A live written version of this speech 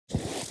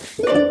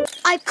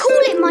I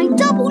call it my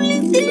double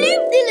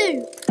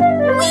loop-the-loop-the-loop.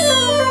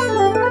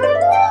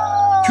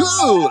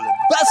 Cool!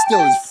 Bust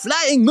those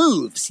flying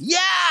moves. Yeah!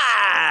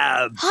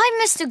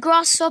 Hi, Mr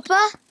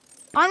Grasshopper.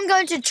 I'm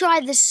going to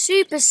try the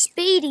super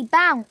speedy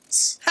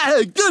bounce.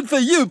 Good for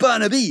you,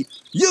 Barnaby.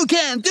 You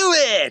can do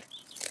it.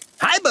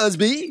 Hi,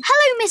 Buzzbee.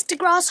 Hello, Mr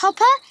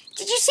Grasshopper.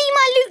 Did you see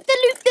my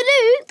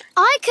loop-the-loop-the-loop?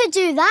 I could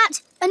do that,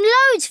 and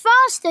loads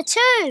faster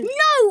too.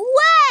 No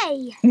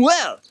way!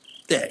 Well,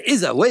 there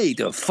is a way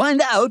to find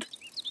out.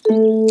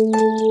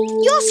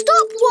 Your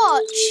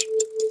stopwatch.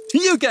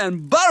 You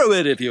can borrow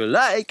it if you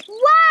like.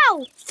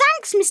 Wow!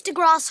 Thanks, Mr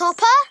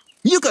Grasshopper.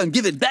 You can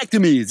give it back to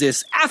me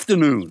this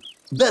afternoon.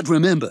 But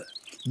remember,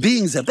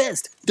 being the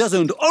best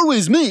doesn't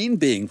always mean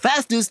being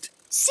fastest.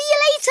 See you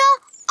later.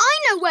 I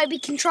know where we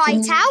can try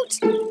it out.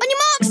 On your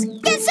marks,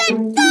 get set,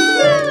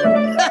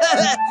 go!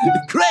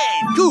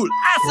 Great, cool,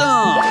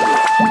 awesome!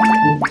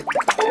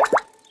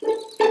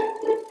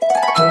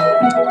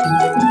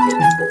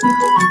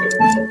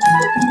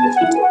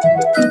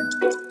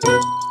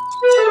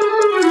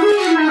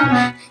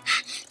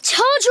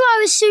 Told you I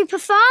was super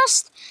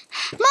fast.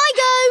 My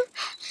go.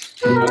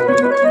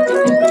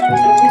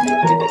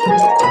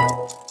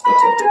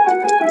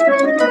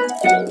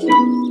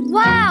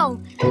 Wow,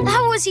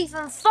 that was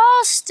even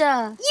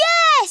faster.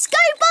 Yes, go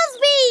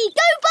Buzzbee!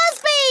 Go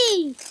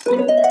Buzzbee!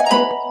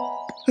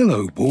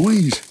 Hello,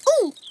 boys.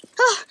 Oh,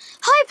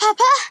 hi,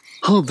 Papa.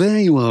 Oh, there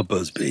you are,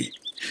 Buzzbee.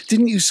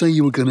 Didn't you say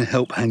you were going to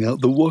help hang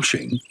out the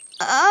washing?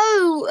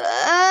 Oh,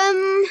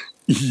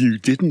 You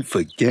didn't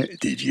forget,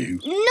 did you?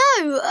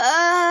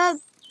 no,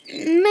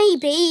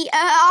 maybe.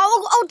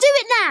 I'll do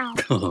it now.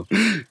 Oh,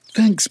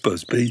 thanks,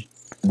 Buzzbee.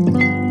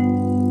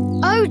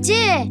 Oh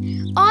dear,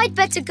 I'd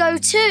better go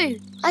too.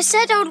 I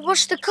said I would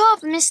wash the car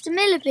for Mr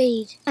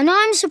Millipede. And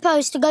I'm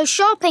supposed to go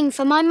shopping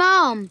for my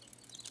mum.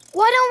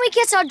 Why don't we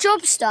get our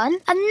jobs done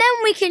and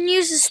then we can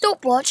use the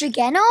stopwatch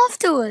again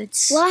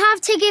afterwards? We'll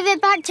have to give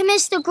it back to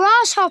Mr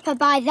Grasshopper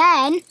by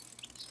then.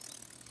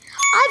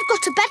 I've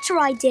got a better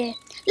idea.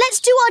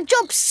 Let's do our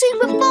job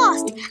super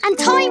fast and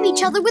time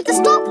each other with the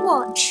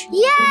stopwatch.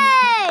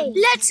 Yay!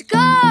 Let's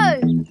go!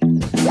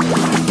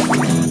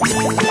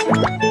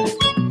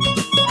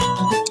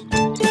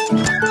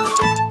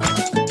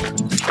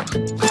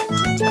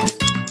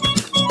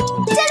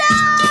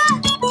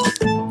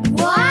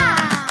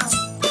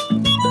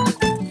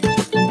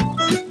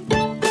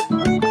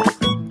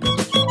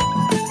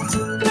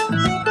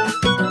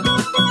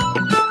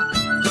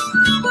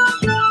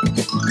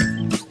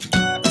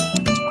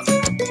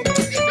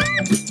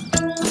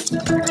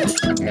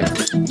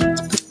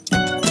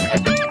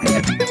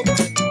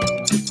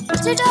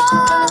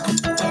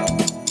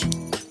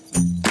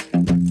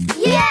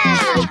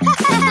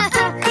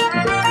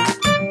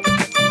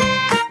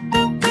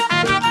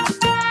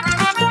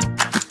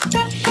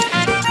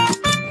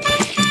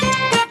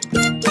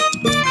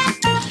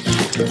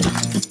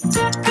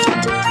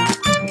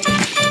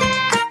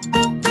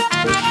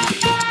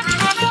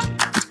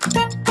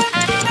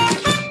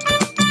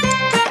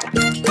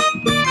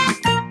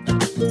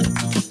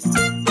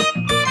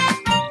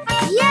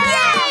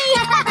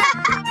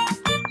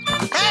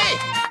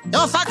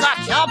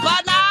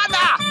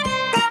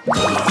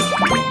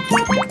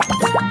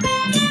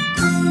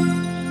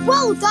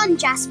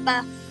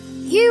 Jasper.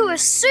 You were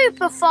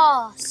super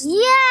fast.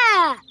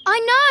 Yeah, I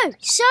know.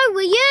 So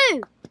were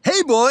you.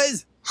 Hey,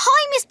 boys.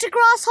 Hi, Mr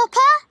Grasshopper.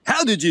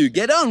 How did you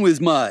get on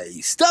with my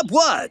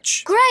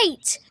stopwatch?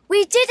 Great.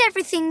 We did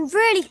everything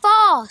really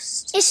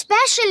fast.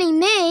 Especially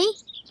me.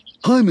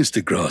 Hi,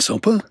 Mr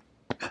Grasshopper.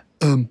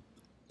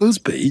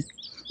 Buzzbee,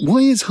 why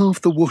is half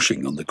the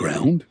washing on the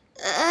ground?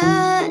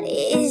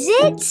 Is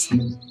it?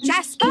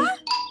 Jasper?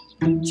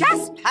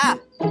 Jasper!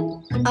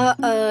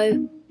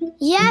 Uh-oh.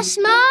 Yes,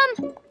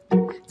 Mum?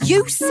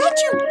 You said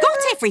you got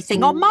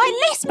everything on my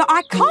list, but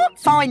I can't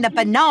find the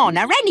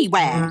banana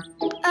anywhere.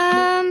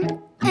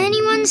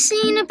 Anyone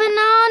seen a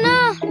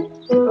banana?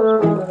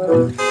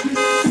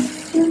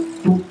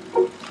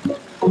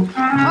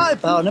 Hi,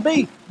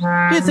 Barnaby.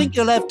 Do you think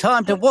you'll have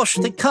time to wash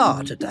the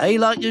car today,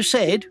 like you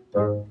said?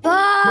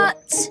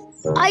 But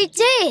I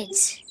did.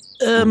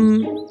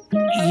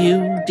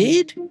 You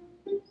did?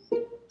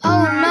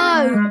 Oh,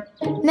 no.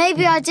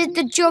 Maybe I did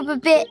the job a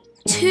bit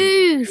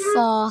too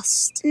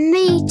fast.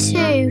 Me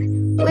too.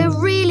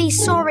 We're really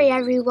sorry,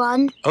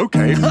 everyone.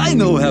 Okay. I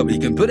know how we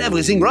can put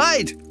everything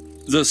right.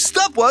 The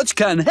stopwatch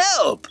can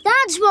help.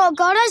 That's what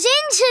got us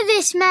into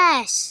this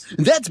mess.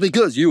 That's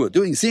because you were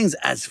doing things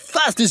as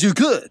fast as you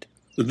could.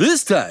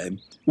 This time,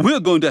 we're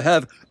going to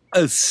have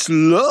a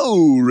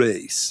slow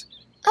race.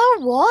 Oh,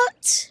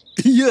 what?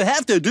 You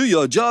have to do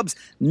your jobs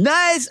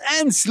nice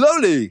and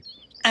slowly.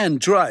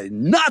 And try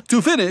not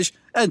to finish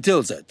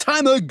until the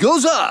timer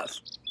goes off.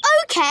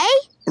 Okay.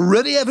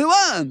 Ready,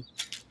 everyone?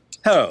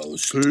 How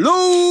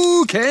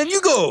slow can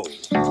you go?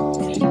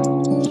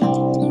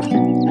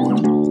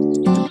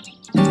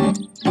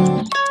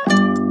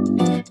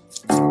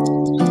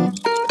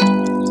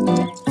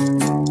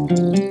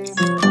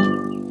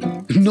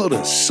 Not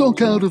a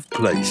sock out of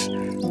place.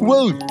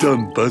 Well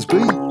done,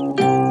 Buzzbee.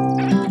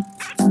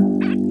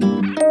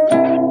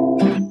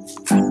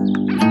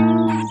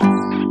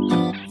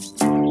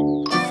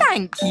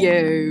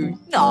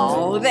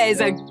 There's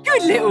a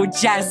good little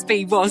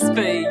Jaspy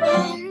Waspy.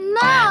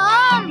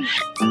 Mum!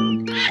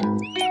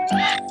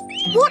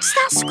 What's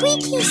that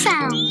squeaky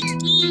sound?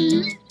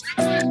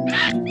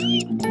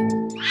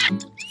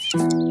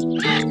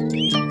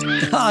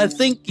 I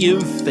think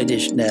you've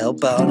finished now,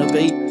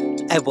 Barnaby.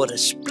 And what a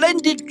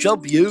splendid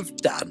job you've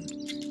done.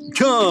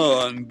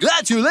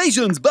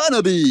 Congratulations,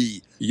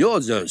 Barnaby!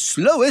 You're the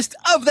slowest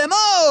of them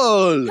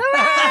all!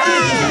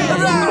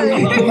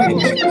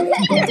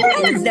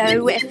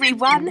 Hello,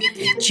 everyone.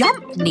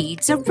 Jump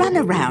needs a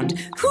runaround.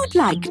 Who'd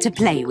like to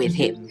play with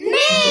him? Me!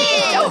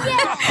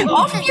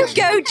 Off you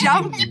go,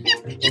 Jump.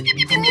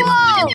 Whoa!